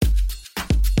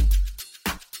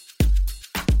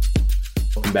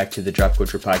welcome back to the Drop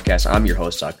Culture Podcast. I'm your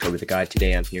host, October the God.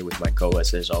 Today I'm here with my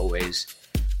co-host, as always,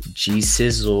 G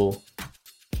Sizzle.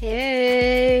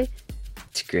 Hey.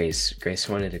 It's Grace. Grace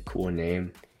wanted a cool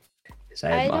name.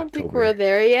 I don't think we're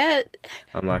there yet.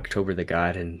 I'm October the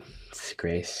God, and it's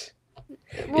Grace.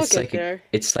 We'll get there.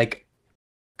 It's like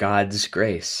God's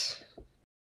grace.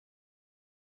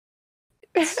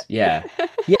 Yeah,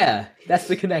 that's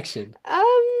the connection.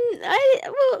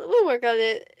 We'll work on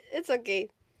it. It's okay.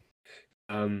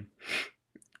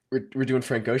 We're doing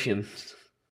Frank Ocean.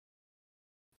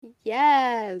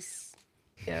 Yes.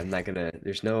 Yeah, I'm not gonna.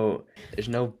 There's no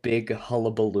big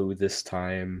hullabaloo this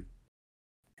time.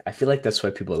 I feel like that's why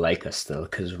people like us though,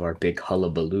 because of our big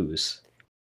hullabaloos.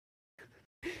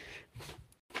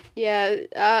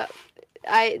 Yeah.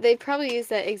 They probably use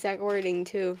that exact wording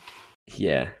too.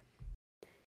 Yeah.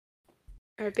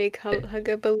 Our big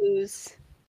huggabaloos.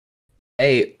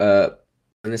 Hey,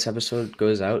 when this episode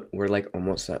goes out, we're like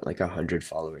almost at like 100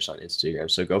 followers on Instagram.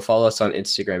 So go follow us on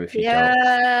Instagram if you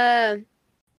don't.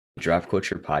 Drop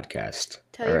Culture Podcast.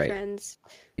 Tell your friends.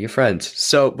 Your friends.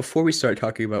 So before we start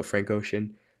talking about Frank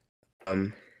Ocean,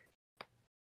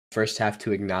 first have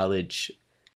to acknowledge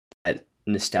that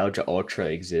Nostalgia Ultra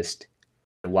exists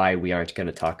and why we aren't going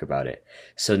to talk about it.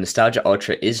 So Nostalgia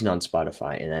Ultra is on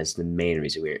Spotify, and that's the main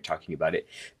reason we aren't talking about it.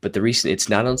 But the reason it's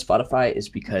not on Spotify is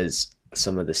because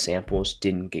some of the samples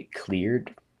didn't get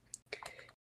cleared.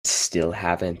 Still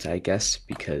haven't, I guess,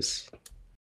 because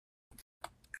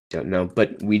don't know.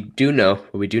 But we do know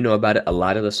about it. A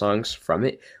lot of the songs from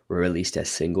it were released as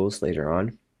singles later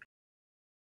on.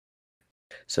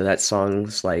 So that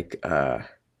song's like I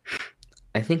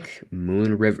think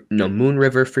Moon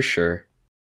River for sure.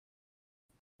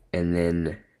 And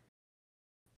then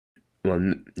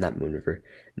not Moon River.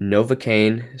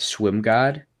 Novocaine, Swim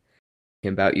God,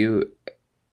 About You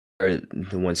are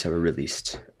the ones that were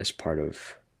released as part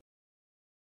of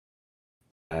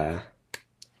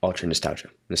Ultra Nostalgia.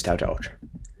 Nostalgia Ultra.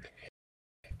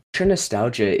 Ultra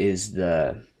Nostalgia is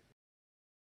what's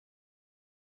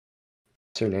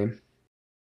her name?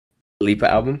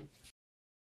 Lipa album?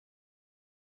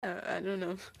 I don't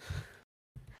know.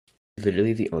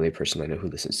 Literally the only person I know who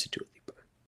listens to Dua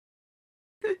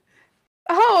Lipa.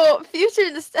 Oh,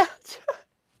 Future Nostalgia.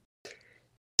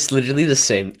 It's literally the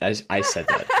same as I said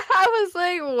that. I was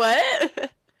like,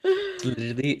 what?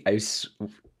 Literally,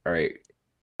 all right.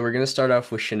 We're gonna start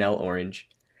off with Chanel Orange.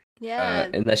 Yeah.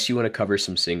 Unless you want to cover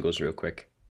some singles real quick.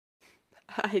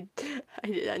 I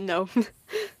no.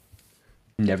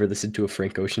 Never listened to a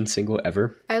Frank Ocean single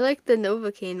ever. I like the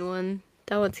Novocaine one.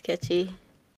 That one's catchy.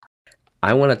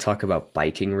 I want to talk about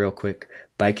Biking real quick.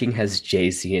 Biking has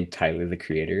Jay-Z and Tyler, the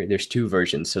Creator. There's two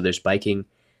versions. So there's Biking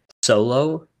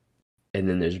solo, and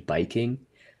then there's Biking.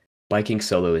 Biking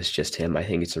solo is just him. I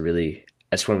think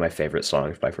that's one of my favorite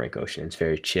songs by Frank Ocean. It's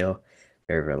very chill,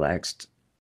 very relaxed.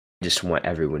 I just want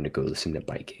everyone to go listen to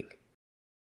Biking.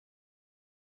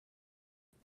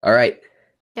 All right.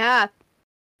 Yeah.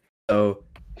 So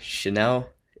Chanel,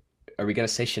 are we gonna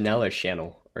say Chanel or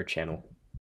Channel or Channel?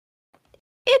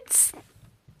 It's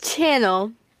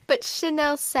Channel, but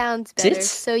Chanel sounds better,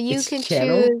 so you can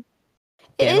Channel? choose.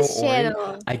 It is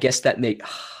Channel. I guess that makes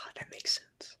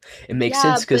sense. It makes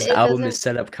sense because the album is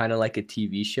set up kind of like a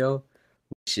TV show,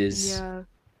 which is a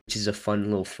fun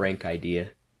little Frank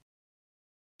idea.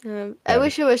 I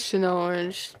wish it was Chanel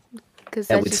Orange because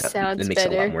that just sounds better. It makes a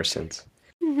lot more sense.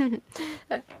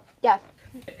 Yeah.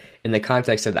 In the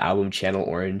context of the album, Channel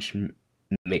Orange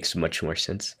makes much more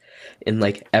sense. And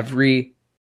like every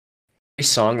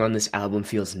song on this album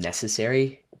feels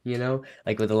necessary, you know?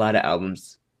 Like with a lot of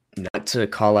albums, not to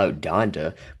call out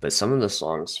Donda, but some of the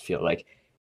songs feel like,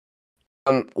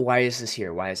 why is this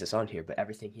here? Why is this on here? But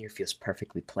everything here feels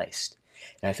perfectly placed.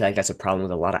 And I feel like that's a problem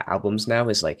with a lot of albums now,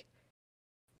 is like,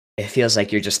 it feels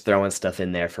like you're just throwing stuff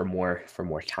in there for more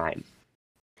time.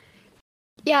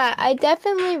 Yeah, I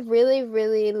definitely really,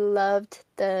 really loved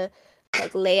the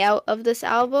layout of this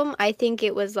album. I think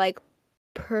it was like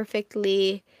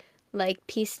perfectly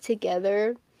pieced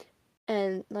together,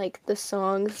 and like the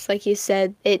songs, like you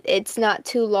said, it's not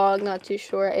too long, not too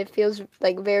short. It feels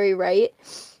like very right.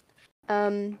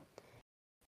 But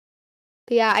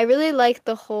yeah, I really like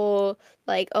the whole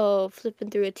flipping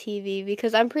through a TV,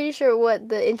 because I'm pretty sure what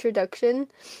the introduction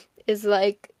is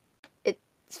like.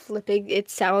 Flipping, it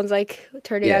sounds like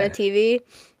turning on a TV,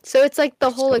 so it's like the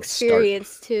whole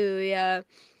experience too. Yeah,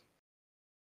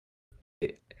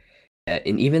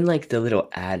 and even like the little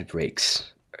ad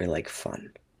breaks are like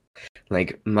fun.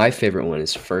 Like my favorite one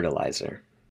is Fertilizer.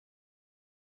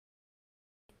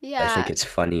 Yeah, I think it's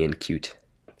funny and cute.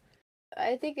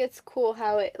 I think it's cool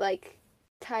how it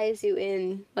ties you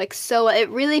in. Like, so it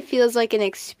really feels like an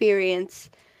experience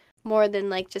more than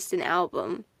like just an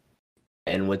album.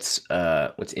 And what's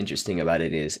interesting about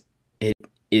it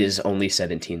is only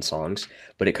 17 songs,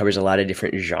 but it covers a lot of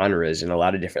different genres and a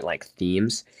lot of different like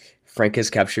themes. Frank has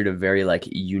captured a very like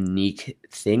unique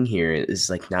thing here. It's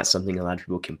like not something a lot of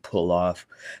people can pull off.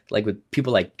 Like with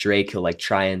people like Drake, he'll like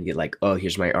try and get like, oh,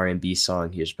 here's my R&B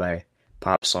song, here's my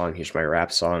pop song, here's my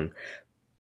rap song.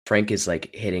 Frank is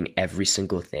like hitting every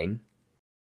single thing.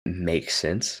 Makes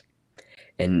sense.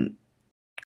 And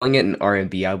calling it an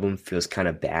R&B album feels kind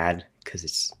of bad because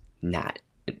it's not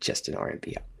just an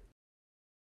R&B album.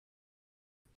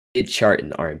 It chart in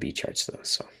the R&B charts though,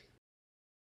 so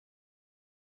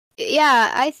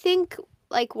Yeah, I think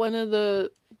like one of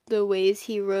the ways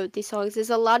he wrote these songs is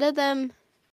a lot of them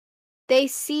they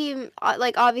seem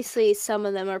like obviously some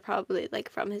of them are probably like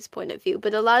from his point of view,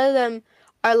 but a lot of them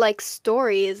are like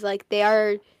stories, like they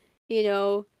are, you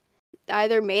know,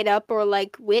 either made up or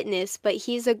like witnessed, but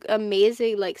he's a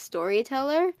amazing like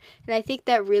storyteller, and I think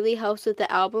that really helps with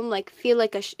the album like feel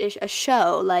like a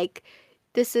show, like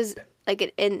this is like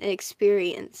an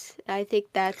experience. I think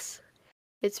that's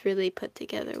it's really put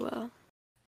together well.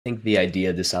 I think the idea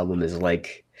of this album is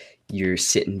like you're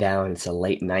sitting down, it's a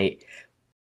late night,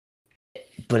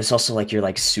 but it's also like you're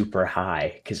like super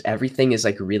high because everything is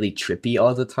like really trippy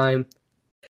all the time.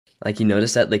 Like you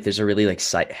notice that like there's a really like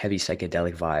heavy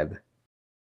psychedelic vibe.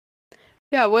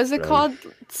 Yeah, what's it Um, called?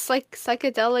 It's like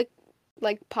psychedelic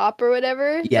like pop or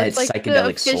whatever. yeah, That's it's like the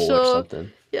psychedelic soul or official,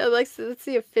 something. yeah, like that's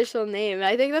the official name.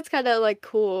 I think that's kind of like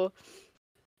cool.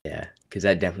 Yeah, because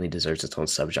that definitely deserves its own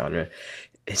subgenre.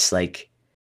 It's like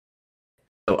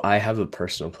so I have a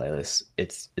personal playlist.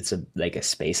 It's a like a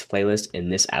space playlist,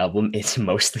 and this album it's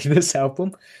mostly this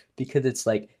album because it's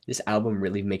like this album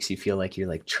really makes you feel like you're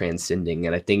like transcending.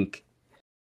 And I think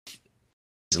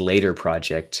his later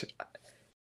project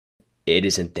it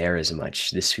isn't there as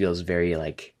much. This feels very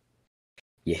like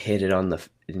you hit it on the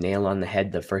nail on the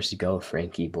head the first go,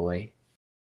 Frankie boy.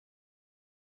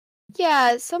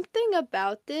 Yeah, something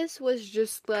about this was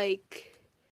just like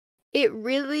it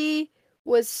really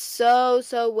was so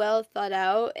well thought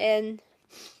out, and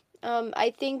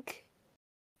I think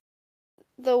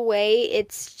the way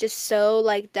it's just so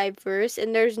like diverse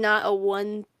and there's not a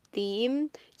one theme,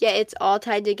 yet it's all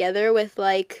tied together with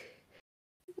like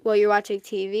while you're watching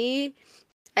TV.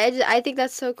 I think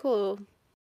that's so cool.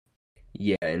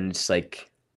 Yeah, and it's like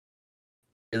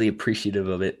really appreciative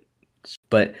of it.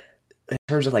 But in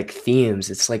terms of like themes,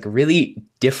 it's like really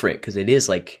different because it is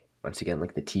like once again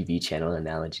like the TV channel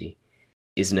analogy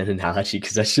isn't an analogy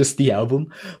because that's just the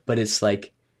album, but it's like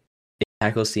it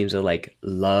tackles themes of like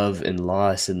love and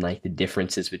loss and like the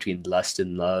differences between lust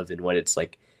and love and what it's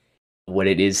like what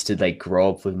it is to like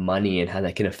grow up with money and how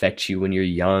that can affect you when you're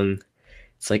young.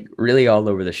 It's like really all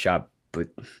over the shop, but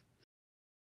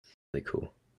really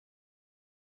cool.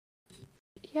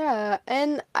 Yeah,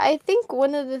 and I think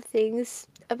one of the things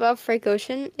about Frank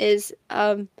Ocean is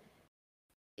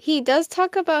he does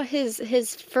talk about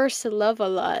his first love a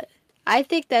lot. I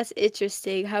think that's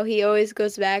interesting how he always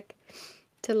goes back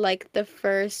to like the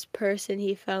first person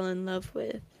he fell in love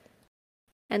with.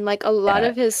 And like a lot Yeah,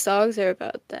 of his songs are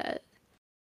about that.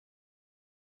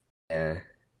 yeah.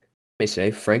 They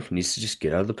say Frank needs to just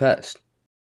get out of the past.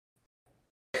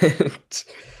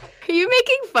 Are you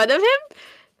making fun of him?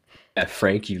 Yeah,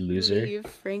 Frank, you loser. Leave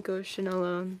Frank Ocean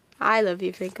alone. I love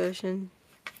you, Frank Ocean.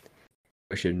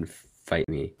 Or shouldn't fight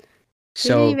me. He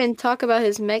didn't So even talk about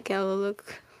his Met Gala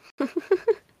look.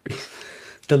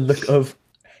 the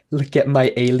look at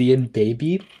my alien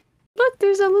baby. Look,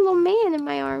 there's a little man in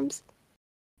my arms.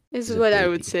 This He's is a what I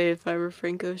would baby. say if I were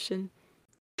Frank Ocean.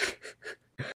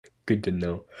 Good to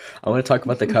know. I want to talk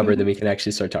about the cover, then we can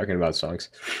actually start talking about songs.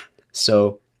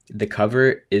 So the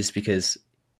cover is because it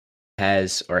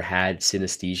has or had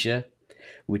synesthesia,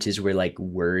 which is where like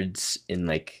words and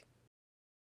like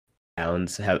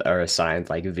sounds have are assigned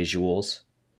like visuals.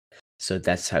 So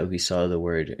that's how we saw the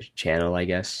word channel, I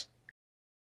guess.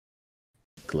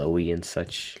 Glowy and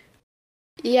such.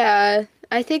 Yeah,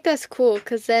 I think that's cool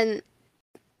because then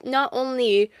not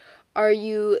only are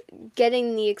you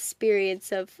getting the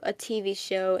experience of a TV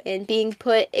show and being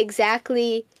put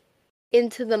exactly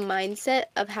into the mindset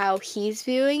of how he's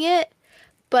viewing it,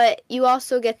 but you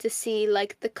also get to see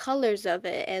like the colors of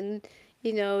it and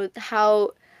you know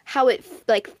how it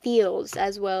like feels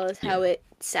as well as Yeah. how it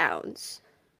sounds.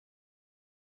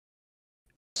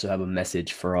 So I have a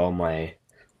message for all my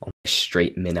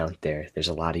straight men out there. There's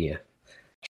a lot of you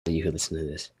who listen to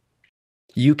this.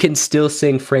 You can still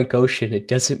sing Frank Ocean. It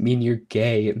doesn't mean you're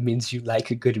gay. It means you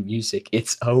like good music.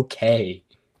 It's okay.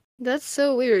 That's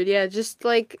so weird. Yeah, just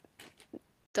like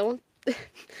don't.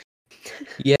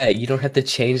 Yeah, you don't have to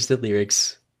change the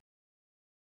lyrics.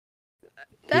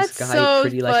 This That's guy so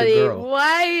pretty like a funny. girl.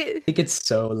 Why? I think it's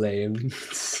so lame.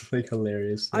 It's like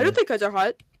hilarious I don't though. think guys are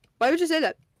hot. Why would you say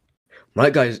that? My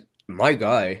guy,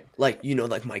 like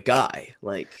like my guy,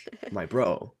 like my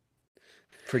bro,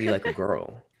 pretty like a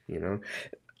girl, you know?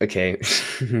 Okay,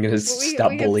 I'm gonna We stop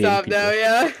can bullying stop now.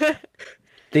 people. Yeah.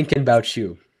 Thinking about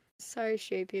you. Sorry,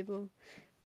 straight people.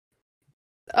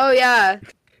 Oh yeah.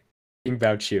 Thinking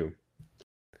about you.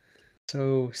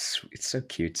 It's so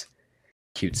cute.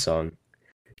 Cute song.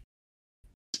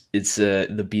 It's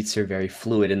the beats are very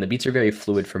fluid, and the beats are very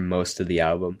fluid for most of the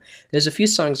album. There's a few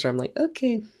songs where I'm like,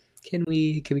 okay, can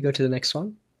we go to the next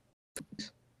song?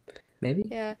 Maybe?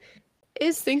 Yeah.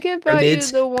 Is Thinking About You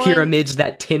Pyramids, the one? Pyramids,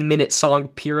 that 10-minute song,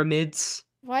 Pyramids.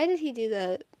 Why did he do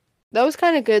that? That was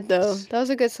kind of good though. That was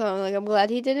a good song. Like I'm glad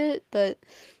he did it, but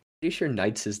Pretty sure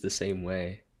Nights is the same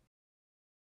way.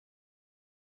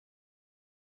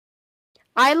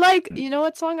 I like, you know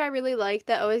what song I really like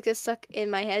that always gets stuck in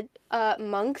my head?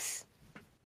 Monks.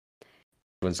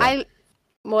 What's that? I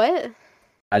what?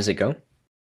 How does it go?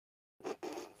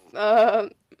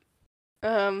 Um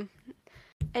um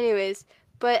anyways,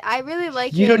 but I really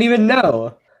like You don't it. even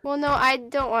know. Well, no, I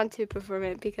don't want to perform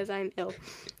it because I'm ill.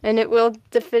 And it will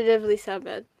definitively sound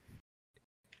bad.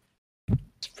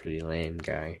 It's pretty lame,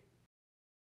 guy.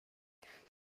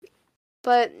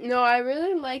 But no, I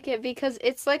really like it because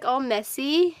it's like all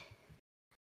messy.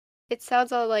 It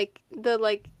sounds all like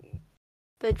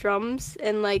the drums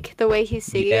and like the way he's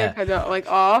singing Yeah. are kind of like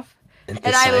off. And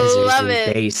I Synthesizers love and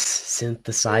it. bass. Yeah,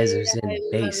 Synthesizers I and love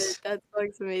it. bass. That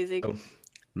song's amazing. Oh,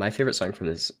 my favorite song from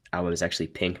this album is actually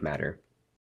Pink Matter.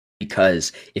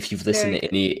 Because if you've listened Very to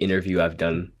good. any interview I've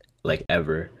done, like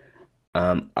ever,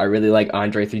 I really like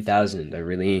Andre 3000. I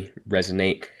really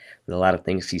resonate with a lot of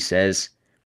things he says.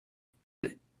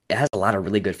 It has a lot of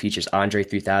really good features. Andre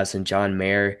 3000, John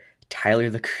Mayer, Tyler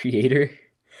the Creator,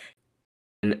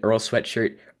 and Earl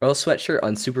Sweatshirt. Earl Sweatshirt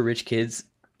on Super Rich Kids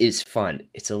is fun.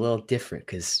 It's a little different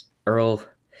because Earl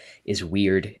is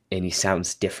weird and he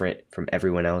sounds different from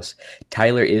everyone else.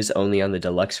 Tyler is only on the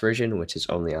deluxe version, which is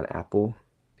only on Apple.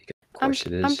 Because of course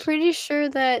it I'm is. pretty sure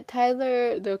that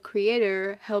Tyler, the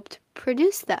creator, helped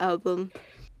produce the album.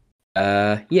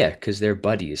 Yeah, because they're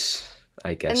buddies, I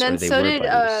And guess, or then they so were did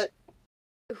buddies.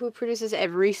 who produces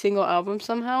every single album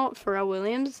somehow, Pharrell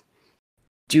Williams.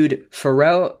 Dude,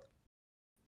 Pharrell.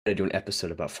 I'm gonna do an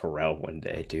episode about Pharrell one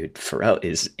day, dude. Pharrell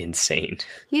is insane.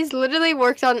 He's literally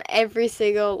worked on every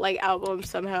single like album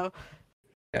somehow.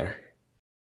 Yeah.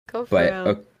 Go But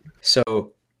Pharrell.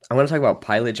 so I want to talk about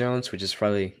Pilot Jones, which is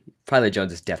probably Pilot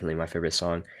Jones is definitely my favorite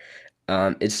song.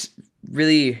 It's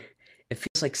really it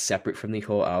feels like separate from the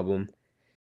whole album.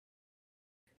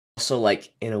 Also, like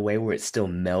in a way where it still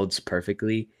melds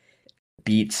perfectly.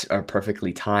 Beats are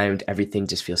perfectly timed. Everything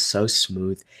just feels so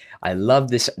smooth. I love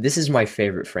this. This is my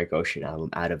favorite Frank Ocean album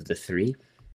out of the three.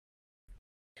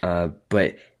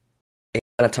 But it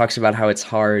kind of talks about how it's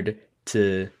hard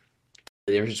to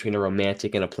the difference between a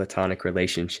romantic and a platonic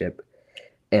relationship,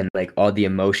 and like all the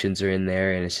emotions are in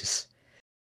there, and it's just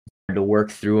hard to work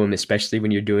through them, especially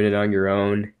when you're doing it on your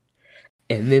own.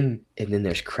 And then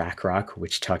there's Crack Rock,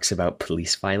 which talks about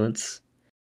police violence.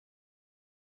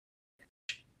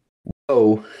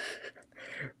 Oh,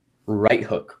 Right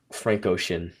Hook, Frank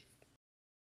Ocean.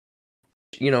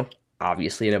 You know,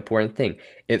 obviously an important thing.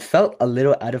 It felt a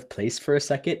little out of place for a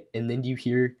second, and then you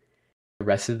hear the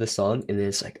rest of the song, and then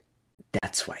it's like,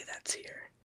 that's why that's here.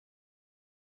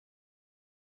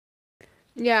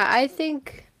 Yeah, I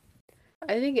think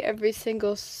every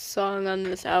single song on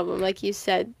this album, like you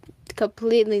said,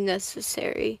 completely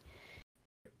necessary.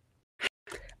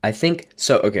 I think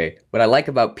so. Okay, what I like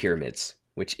about Pyramids,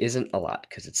 which isn't a lot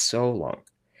because it's so long,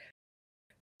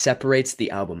 separates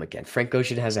the album again. Frank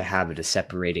Ocean has a habit of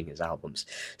separating his albums,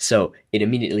 so it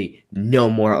immediately no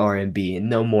more R&B and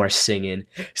no more singing,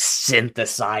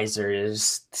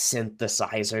 synthesizers.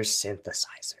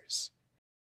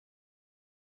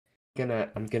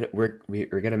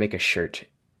 We're gonna make a shirt.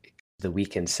 The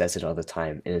Weeknd says it all the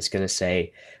time, and it's gonna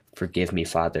say, "Forgive me,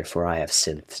 Father, for I have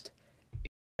synthed."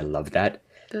 I love that.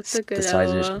 That's a good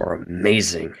Synthesizers LOL. are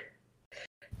amazing.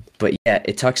 But yeah,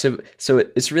 it talks about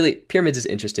it's really Pyramids is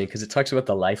interesting because it talks about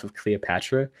the life of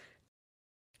Cleopatra.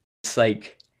 It's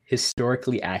like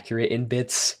historically accurate in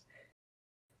bits.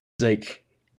 It's like,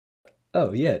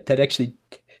 oh yeah,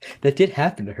 that did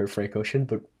happen to her, Frank Ocean,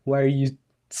 but why are you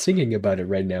singing about it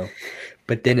right now?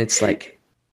 But then it's like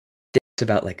it's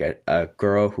about like a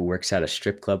girl who works at a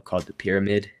strip club called the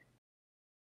Pyramid.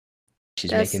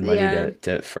 She's That's making money yeah.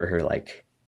 to for her like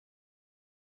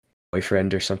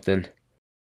boyfriend or something.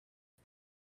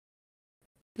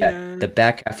 Yeah, Yeah. the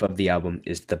back half of the album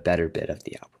is the better bit of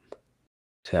the album.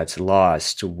 So that's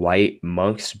Lost, White,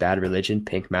 Monks, Bad Religion,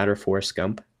 Pink Matter, Forrest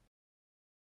Gump.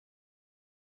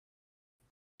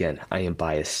 Again, I am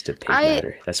biased to Pink I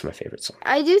Matter. That's my favorite song.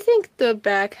 I do think the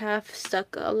back half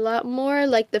stuck a lot more.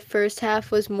 Like the first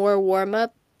half was more warm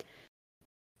up,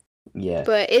 Yeah.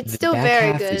 but it's The still back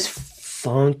very half is good.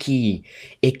 funky.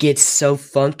 It gets so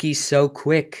funky so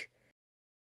quick.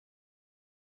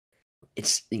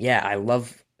 It's yeah, I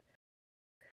love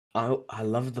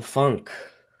the funk.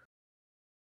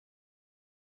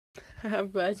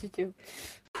 I'm glad you do.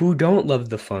 Who don't love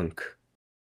the funk?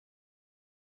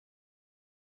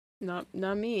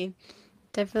 Not me.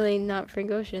 Definitely not Frank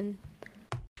Ocean.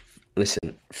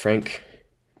 Listen, Frank,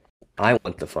 I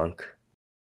want the funk.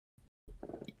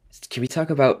 Can we talk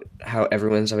about how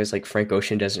everyone's always like Frank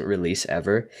Ocean doesn't release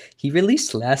ever? He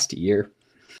released last year.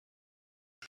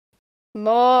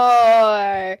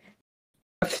 More.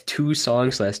 2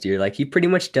 songs last year. Like he pretty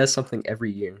much does something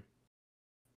every year.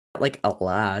 Not like a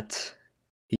lot.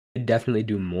 He could definitely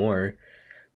do more.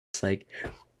 It's like,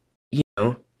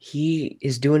 he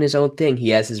is doing his own thing. He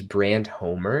has his brand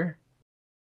Homer.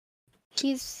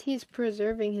 He's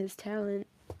preserving his talent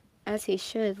as he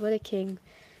should. What a king.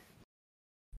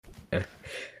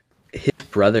 His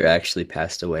brother actually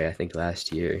passed away, I think,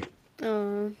 last year.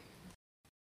 Oh.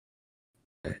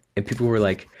 And people were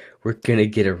like, we're gonna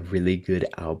get a really good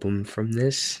album from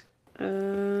this.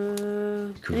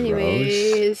 Gross.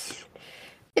 Anyways.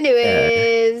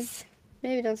 Yeah.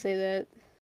 Maybe don't say that.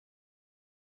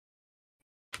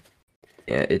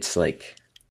 Yeah, it's like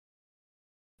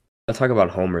I'll talk about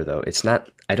Homer though. It's not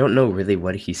I don't know really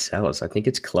what he sells. I think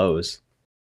it's clothes.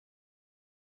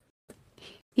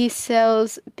 He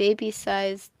sells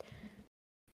baby-sized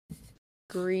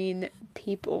green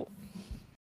people.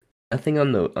 Nothing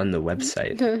on the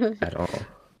website at all.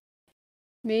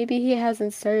 Maybe he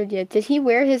hasn't started yet. Did he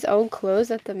wear his own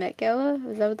clothes at the Met Gala?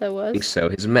 Is that what that I think was? so.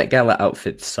 His Met Gala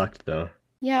outfit sucked though.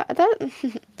 Yeah, that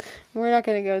we're not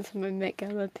gonna go into my Met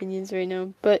Gala opinions right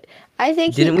now, but I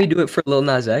think Didn't we do it for Lil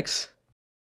Nas X?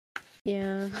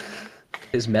 yeah.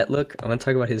 His Met look? I want to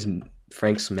talk about his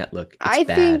Frank's Met look. It's I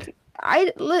bad. think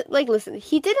listen,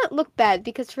 he didn't look bad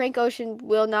because Frank Ocean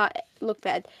will not look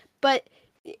bad, but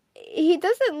he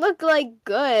doesn't look like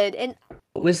good, and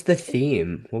What was the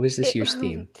theme? What was this it, year's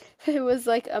theme? it was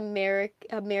like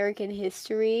American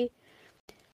history.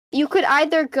 You could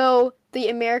either go the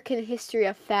American history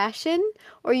of fashion,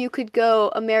 or you could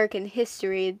go American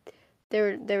history.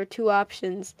 There were two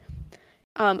options.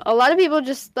 A lot of people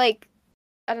just like,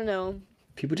 I don't know.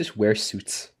 People just wear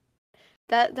suits.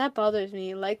 That bothers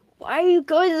me. Like, why are you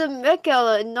going to the Met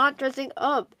Gala and not dressing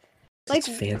up? Like, It's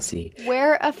fancy.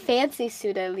 wear a fancy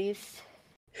suit at least.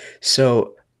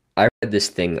 So I read this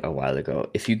thing a while ago.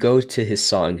 If you go to his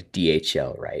song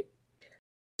DHL, right?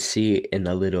 See in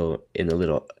the little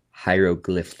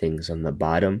hieroglyph things on the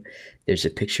bottom, there's a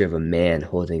picture of a man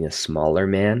holding a smaller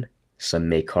man. Some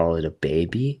may call it a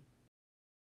baby.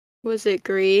 Was it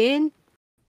green?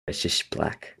 It's just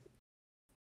black.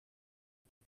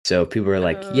 So people are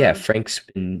like, yeah, Uh, Frank's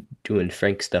been doing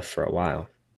Frank stuff for a while.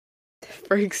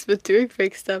 Frank's been doing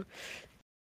Frank stuff.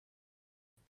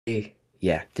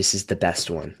 Yeah, this is the best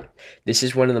one. This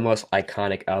is one of the most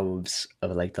iconic albums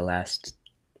of like the last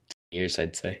years,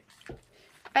 I'd say.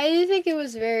 I do think it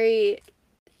was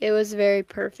very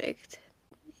perfect.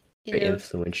 You Very know,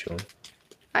 influential.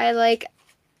 I like,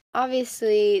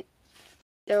 obviously,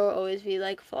 there will always be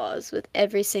like flaws with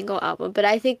every single album, but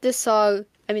I think this album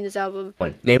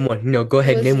One. Name one. No, go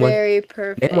ahead. was Name one. very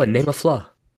Name one. Name perfect. a flaw.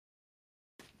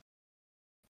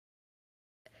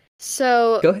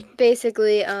 So Go ahead.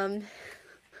 basically, Yeah,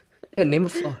 name a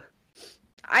flaw.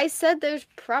 I said there's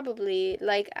probably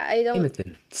like I Name don't. it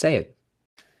then. Say it.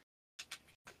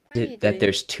 What are you That doing?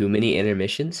 there's too many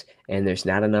intermissions and there's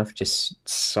not enough just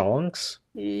songs.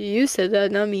 You said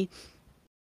that, not me.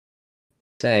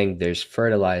 Saying there's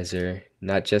fertilizer,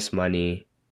 not just money,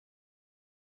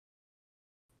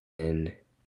 and I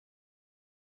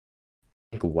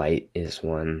think white is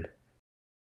one.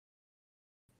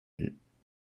 I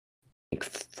think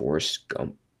Forrest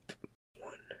Gump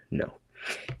one. No.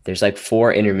 There's like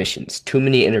 4 intermissions. Too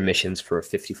many intermissions for a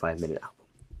 55-minute album.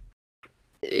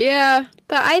 Yeah,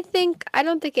 but I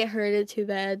don't think it hurted too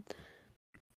bad.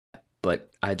 But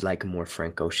I'd like more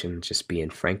Frank Ocean just being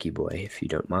Frankie Boy, if you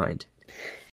don't mind.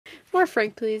 More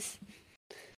Frank, please.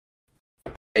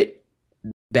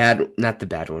 Bad, not the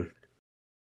bad one.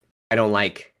 I don't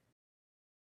like.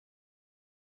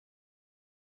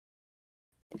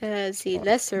 As the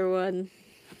lesser one.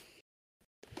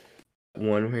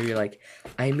 one where you're like,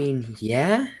 I mean,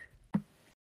 yeah.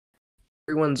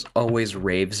 Everyone's always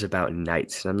raves about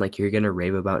knights, and I'm like, you're gonna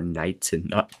rave about knights and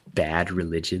not bad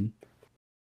religion?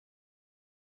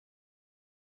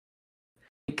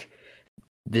 I think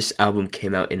this album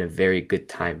came out in a very good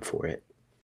time for it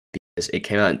because it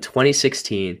came out in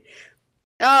 2016.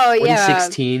 Oh yeah.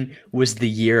 2016 was the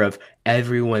year of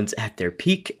everyone's at their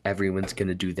peak. Everyone's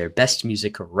gonna do their best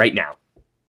music right now,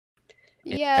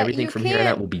 and Yeah, everything you from here on can't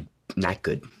out will be not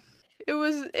good.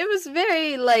 it was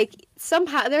very like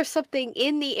somehow there's something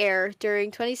in the air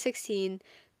during 2016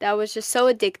 that was just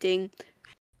so addicting.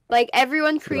 Like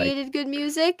everyone Like, created good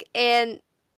music and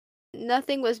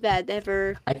nothing was bad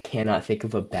ever. I cannot think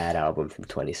of a bad album from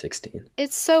 2016.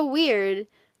 It's so weird.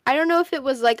 I don't know if it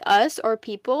was like us or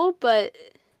people, but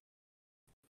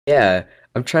Yeah,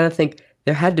 I'm trying to think.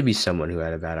 There had to be someone who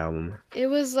had a bad album. it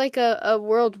was like a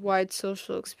worldwide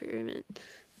social experiment.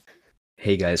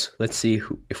 Hey guys, let's see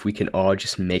if we can all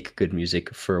just make good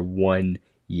music for 1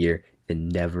 year and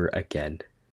never again.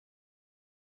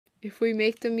 If we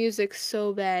make the music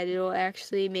so bad, it'll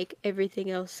actually make everything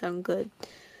else sound good.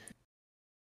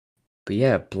 But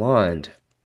yeah, Blonde.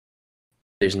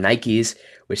 There's Nikes,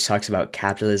 which talks about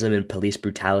capitalism and police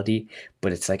brutality,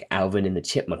 but it's like Alvin and the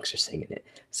Chipmunks are singing it.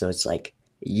 So it's like,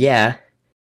 yeah,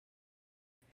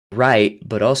 right,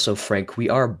 but also, Frank, we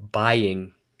are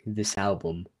buying this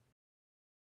album.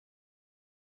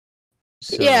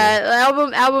 So, Yeah,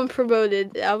 album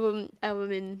promoted, album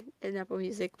in Apple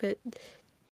Music, but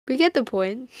we get the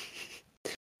point.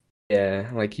 yeah,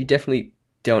 like you definitely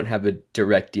don't have a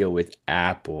direct deal with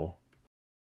Apple.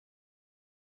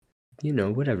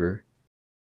 Whatever.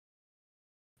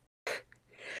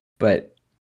 But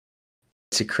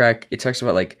it's a crack. It talks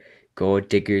about like gold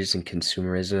diggers and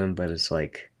consumerism, but it's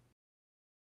like,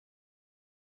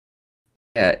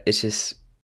 yeah, it's just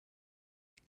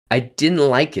I didn't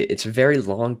like it. It's very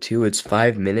long too. It's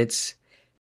 5 minutes.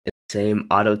 Same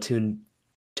auto tune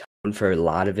tone for a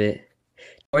lot of it.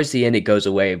 Towards the end, it goes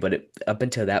away, but up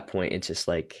until that point, it's just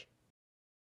like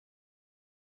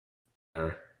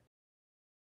uh,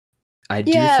 I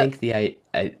do Yeah, think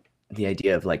the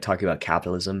idea of like talking about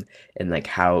capitalism and like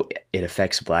how it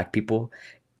affects Black people,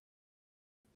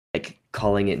 like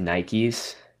calling it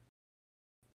Nikes,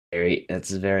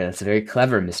 that's very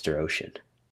clever, Mr. Ocean.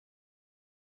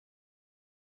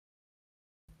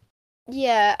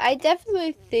 yeah, I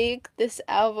definitely think this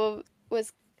album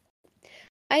was,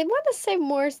 I want to say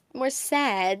more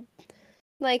sad,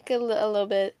 like a little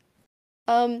bit.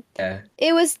 Um, Yeah,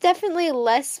 it was definitely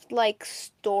less like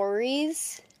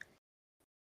stories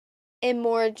and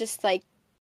more just like,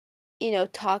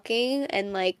 talking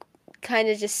and like kind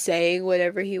of just saying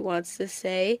whatever he wants to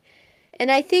say.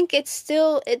 And I think it's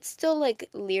still like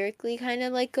lyrically kind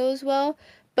of like goes well,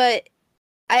 but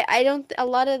I don't a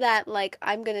lot of that like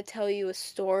I'm gonna tell you a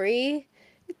story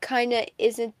kind of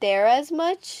isn't there as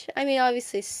much. I mean,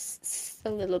 obviously a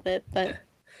little bit, but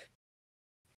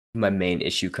my main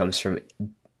issue comes from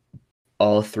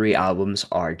all three albums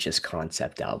are just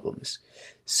concept albums.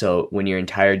 So when your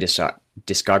entire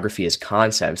discography is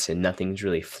concepts and nothing's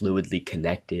really fluidly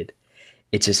connected,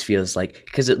 it just feels like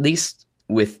because at least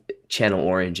with Channel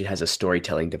Orange, it has a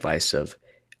storytelling device of,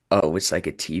 oh, it's like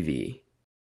a TV.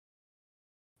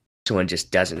 This one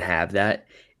just doesn't have that.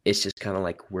 It's just kind of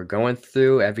like we're going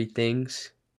through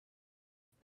everything's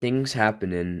things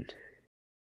happening.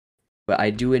 But I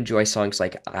do enjoy songs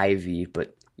like Ivy,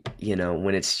 but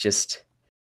when it's just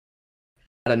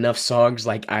not enough songs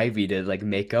like Ivy to like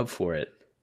make up for it.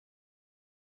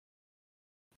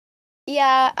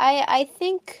 yeah, I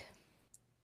think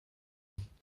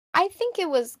it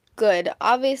was good.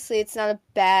 Obviously, it's not a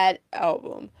bad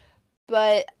album,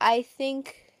 but I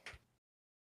think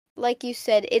like you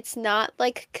said, it's not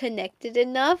like connected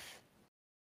enough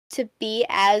to be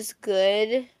as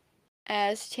good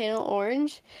as Channel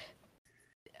Orange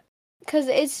cuz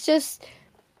it's just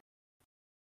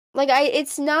like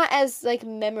it's not as like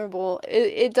memorable.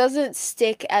 It doesn't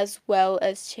stick as well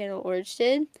as Channel Orange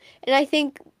did. And I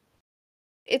think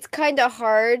it's kind of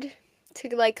hard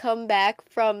to like come back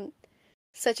from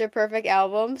such a perfect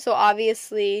album. So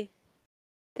obviously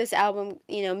this album,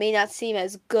 may not seem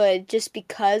as good just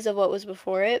because of what was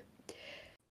before it.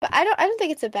 But I don't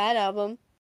think it's a bad album.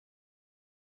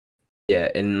 Yeah,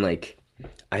 and like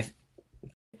I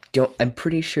I'm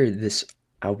pretty sure this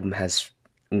album has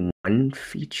one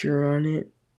feature on it.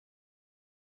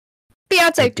 I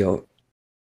Beyonce. don't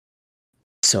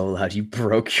so loud you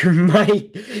broke your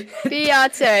mic.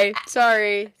 Beyonce.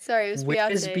 Sorry, it was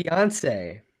Where is Beyonce.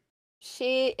 Beyonce?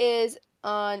 She is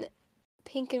on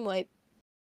Pink and White.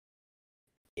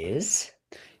 Is?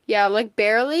 Yeah, like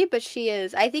barely, but she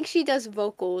is. I think she does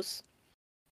vocals.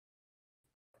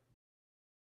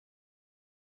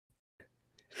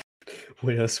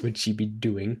 What else would she be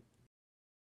doing?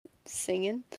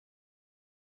 Singing.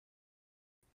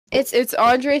 It's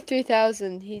Andre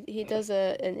 3000. He does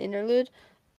an interlude.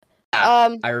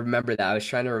 Ah, I remember that. I was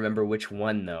trying to remember which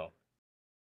one though.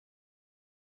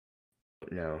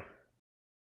 No.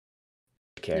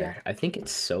 Yeah. Care. I think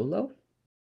it's solo.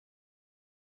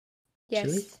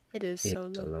 Actually, Yes, it is it's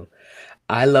solo. solo.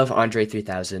 I love Andre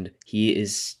 3000. He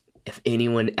is. If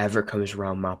anyone ever comes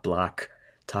around my block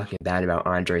talking bad about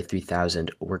Andre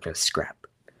 3000, we're gonna scrap.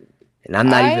 And I'm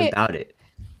not even I about it.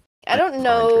 I I don't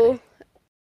love Andre. know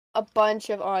a bunch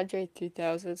of Andre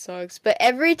 3000 songs, but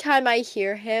every time I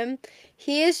hear him,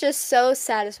 he is just so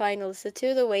satisfying to listen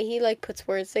to. The way he like puts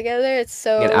words together, it's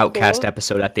An so Outcast cool.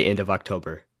 episode at the end of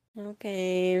October.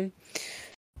 Okay.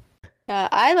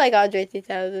 I like Andre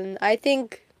 3000. I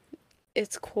think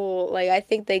it's cool. Like I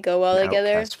think they go well An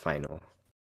together. Outcast final.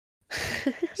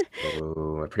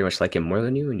 So I pretty much like him more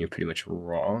than you, and you're pretty much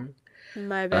wrong.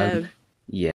 My Um, bad.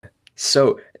 yeah.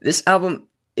 So this album,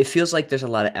 it feels like there's a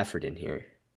lot of effort in here.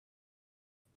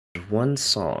 One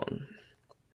song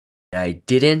I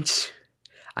didn't.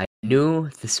 I knew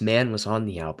this man was on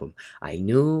the album. I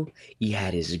knew he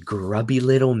had his grubby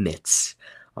little mitts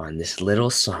on this little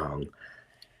song.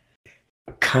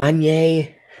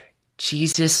 Kanye,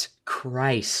 Jesus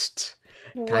Christ.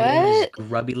 Kanye had his What?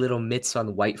 grubby little mitts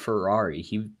on White Ferrari.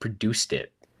 He produced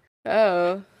it.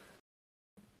 Oh.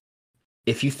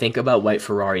 If you think about White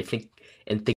Ferrari, think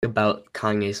about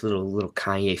Kanye's little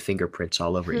Kanye fingerprints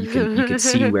all over it. You could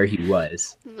see where he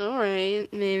was. All right,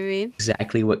 maybe.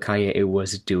 Exactly what Kanye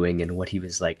was doing and what he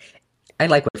was like. I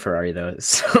like White Ferrari though,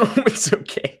 so it's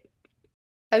okay.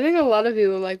 I think a lot of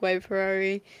people like White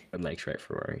Ferrari. I like White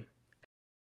Ferrari.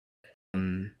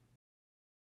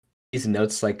 These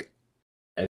notes like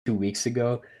 2 weeks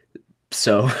ago.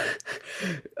 So,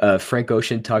 Frank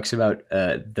Ocean talks about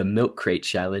the milk crate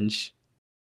challenge.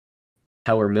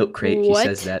 Our milk crate. He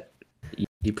says What? that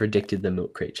he predicted the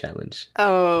milk crate challenge.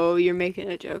 Oh, you're making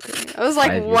a joke of me. I was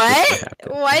like, 5 years before it what?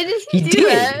 happened. Why did He he do did.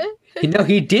 that? No,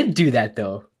 he did do that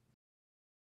though.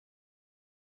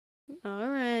 All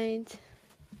right.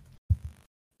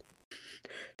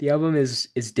 The album is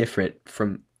different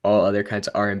from all other kinds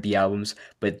of R&B albums,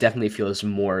 but it definitely feels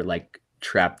more like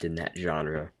trapped in that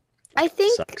genre. I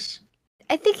think Sucks.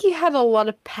 he had a lot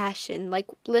of passion. Like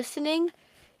listening,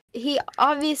 he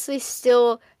obviously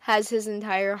still has his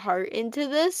entire heart into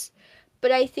this,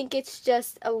 but I think it's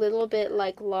just a little bit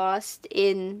like lost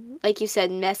in, like you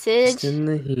said, message. Just in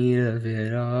the heat of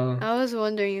it all. I was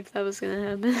wondering if that was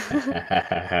gonna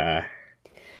happen.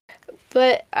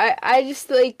 But I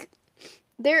just like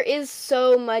there is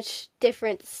so much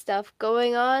different stuff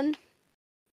going on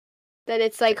that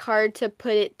it's like hard to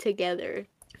put it together.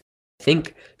 I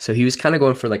think so. He was kind of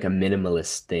going for like a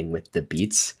minimalist thing with the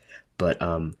beats, but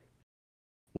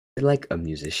like a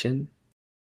musician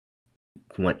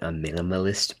want a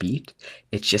minimalist beat,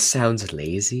 it just sounds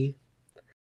lazy.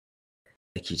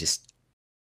 Like you just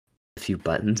a few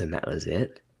buttons and that was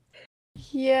it.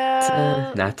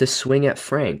 Yeah. Not to swing at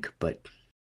Frank, but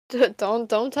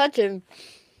Don't touch him.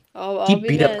 I'll he be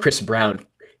beat up mad. Chris Brown.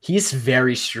 He's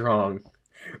very strong.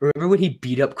 Remember when he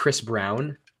beat up Chris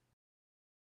Brown?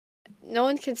 No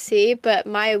one can see, but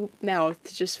my mouth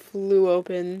just flew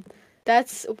open.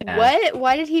 That's Yeah. what?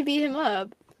 Why did he beat him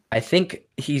up? I think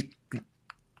he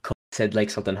said like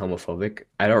something homophobic.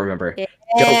 I don't remember. Yeah.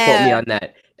 Don't quote me on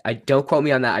that. I don't quote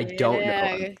me on that. I don't know.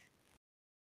 Yeah.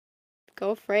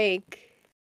 Go Frank.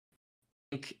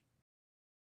 Think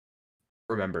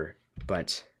remember,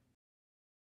 but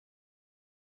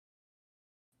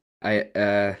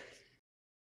I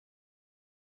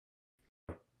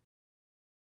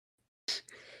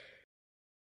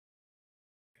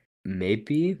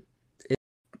maybe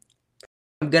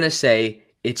I'm gonna say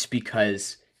it's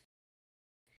because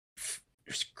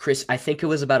Chris, I think it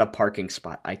was about a parking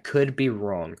spot. I could be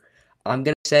wrong. I'm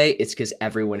gonna say it's because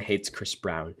everyone hates Chris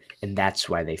Brown, and that's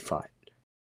why they fought.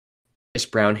 Chris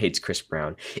Brown hates Chris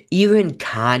Brown. Even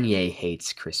Kanye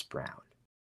hates Chris Brown.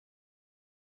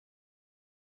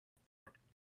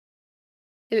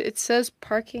 It says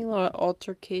parking lot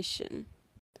altercation.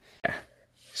 Yeah.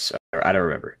 So I don't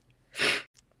remember.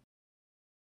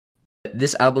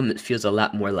 This album it feels a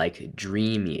lot more like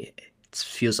dreamy. It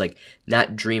feels like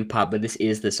not dream pop, but this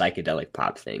is the psychedelic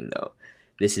pop thing though.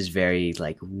 This is very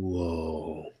like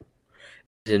whoa.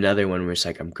 There's another one where it's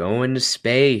like I'm going to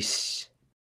space.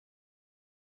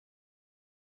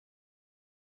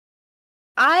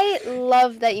 I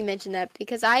love that you mentioned that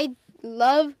because I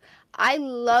love I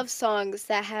love songs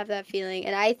that have that feeling,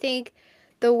 and I think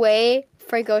the way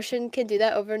Frank Ocean can do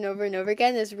that over and over and over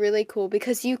again is really cool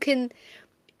because you can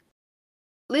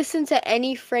listen to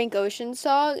any Frank Ocean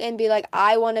song and be like,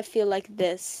 I want to feel like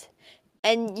this.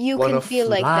 And you can Wanna feel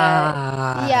like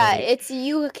that. Yeah, fly. it's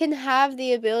you can have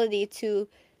the ability to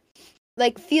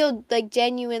like feel like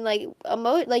genuine like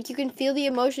like you can feel the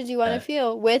emotions you want to Yeah.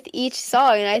 feel with each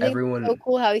song, and I think it's so Everyone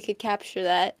cool how he could capture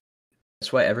that.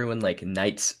 That's why everyone like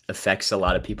Nights affects a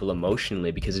lot of people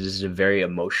emotionally because it is a very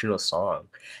emotional song.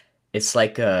 It's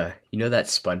like you know that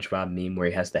SpongeBob meme where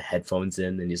he has the headphones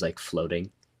in and he's like floating?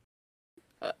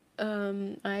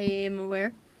 I am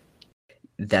aware.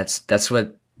 That's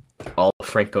what all of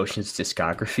Frank Ocean's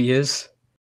discography is.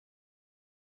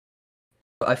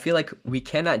 I feel like we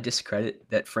cannot discredit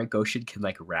that Frank Ocean can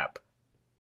like rap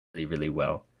really, really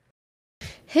well.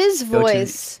 His Go to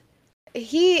voice,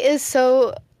 he is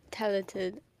so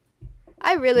talented.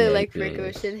 I really Yeah, he like really Frank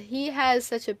is. Ocean. He has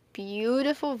such a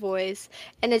beautiful voice,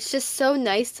 and it's just so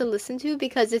nice to listen to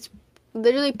because it's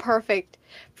literally perfect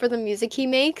for the music he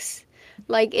makes.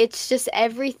 Like, it's just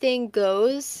everything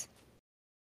goes.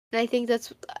 And I think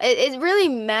it really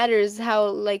matters how,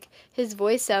 like, his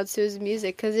voice sounds to his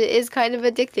music because it is kind of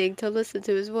addicting to listen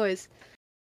to his voice.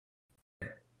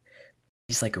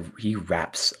 He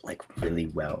raps like really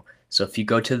well. So if you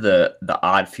go to the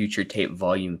Odd Future Tape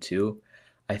Volume 2,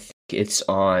 I think it's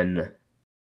on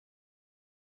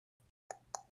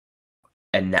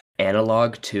an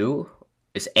analog too.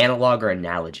 It's analog or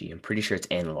analogy. I'm pretty sure it's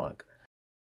analog.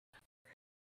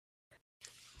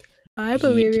 I He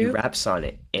believe he you. raps on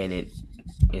it and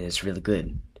it's really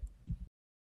good.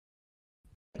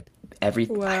 I love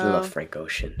Wow. Frank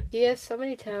Ocean. He has so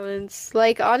many talents.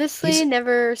 Like, honestly, He's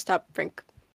never stop Frank.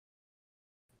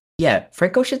 Yeah,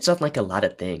 Frank Ocean's done like a lot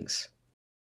of things.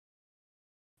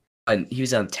 And he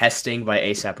was on Testing by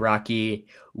ASAP Rocky.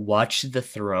 Watch the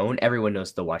Throne. Everyone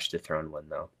knows the Watch the Throne one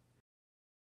though.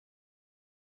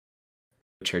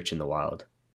 Church in the Wild.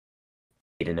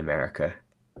 Made in America.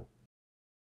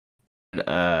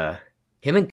 And,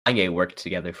 him and Kanye worked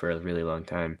together for a really long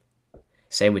time.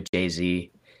 Same with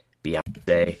Jay-Z,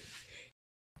 Beyonce.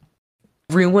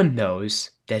 Everyone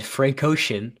knows that Frank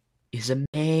Ocean is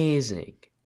amazing.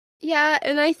 Yeah,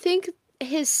 and I think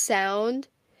his sound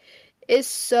is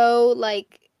so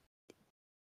like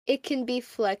it can be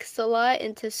flexed a lot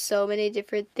into so many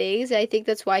different things. I think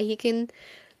that's why he can,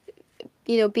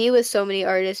 be with so many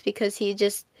artists because he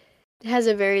just has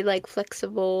a very like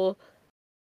flexible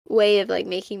way of like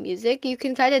making music. You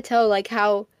can kind of tell like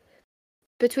how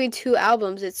between two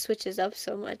albums it switches up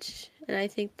so much. And I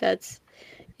think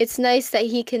it's nice that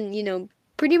he can,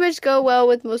 pretty much go well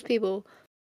with most people.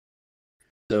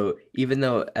 So even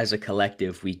though as a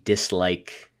collective we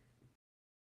dislike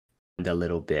a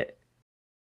little bit,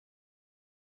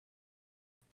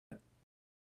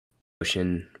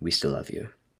 Ocean, we still love you.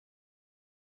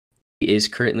 He is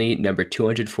currently number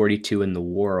 242 in the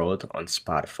world on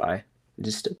Spotify. It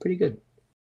is still pretty good.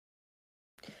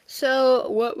 So,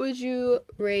 what would you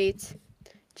rate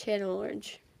Channel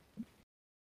Orange?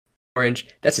 Orange,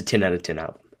 that's a 10 out of 10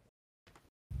 album.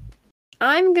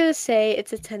 I'm gonna say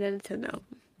it's a 10 out of 10 album.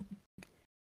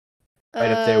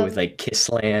 Right up there with like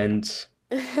Kissland,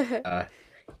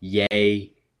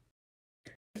 Yay.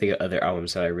 I think of other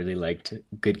albums that I really liked.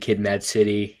 Good Kid, Mad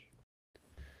City.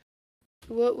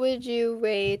 What would you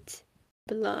rate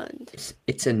Blonde?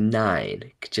 It's a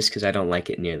 9, just because I don't like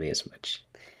it nearly as much.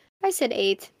 I said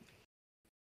 8.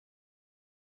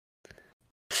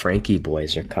 Frankie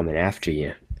boys are coming after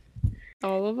you.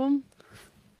 All of them?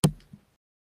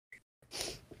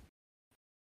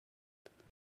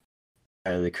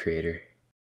 Tyler, the Creator.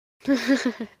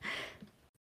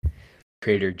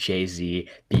 Creator, Jay-Z,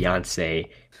 Beyonce,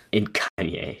 and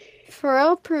Kanye.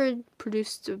 Pharrell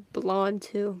produced Blonde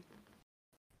too.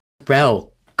 Pharrell,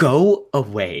 go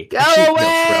away. Go Actually,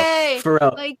 away! No,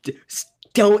 Pharrell, Like,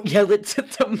 don't yell it to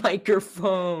the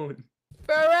microphone.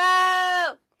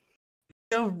 Pharrell!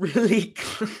 You're really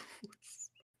close.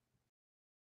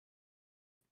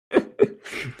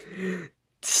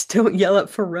 Just don't yell at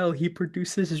Pharrell. He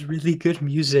produces really good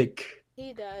music.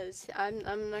 He does. I'm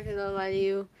not gonna lie to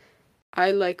you.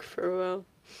 I like Pharrell.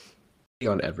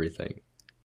 On everything.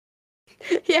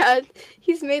 Yeah,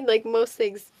 he's made like most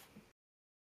things.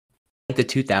 Like the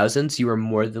 2000s, you were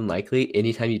more than likely,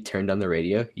 anytime you turned on the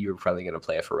radio, you were probably going to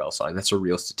play a Pharrell song. That's a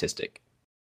real statistic.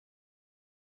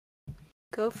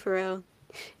 Go Pharrell.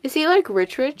 Is he like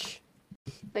rich rich?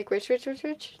 Like rich rich rich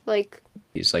rich? Like,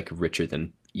 He's like richer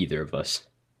than either of us.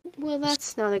 well,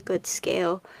 that's not a good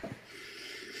scale.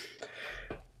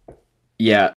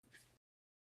 Yeah.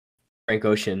 Frank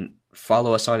Ocean,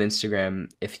 follow us on Instagram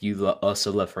if you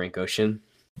also love Frank Ocean.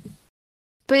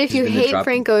 But if This has you been the hate drop.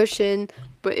 Frank Ocean,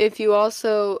 but if you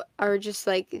also are just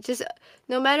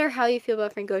no matter how you feel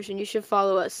about Frank Ocean, you should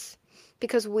follow us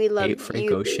because we love Hate Frank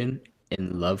you. Ocean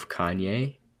and love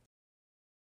Kanye.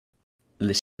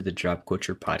 Listen to the Drop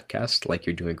Culture podcast like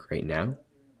you're doing right now.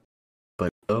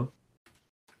 But So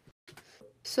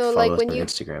follow like us when on you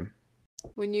Instagram.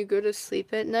 when you go to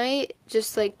sleep at night,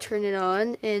 just like turn it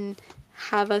on and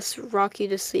have us rock you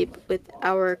to sleep with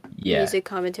our music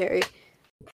commentary.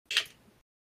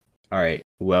 All right.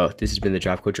 Well, this has been the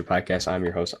Drop Culture Podcast. I'm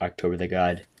your host, October the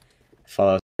God.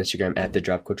 Follow us on Instagram at the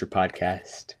Drop Culture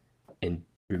Podcast. And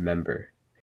remember,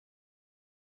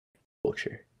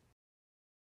 culture.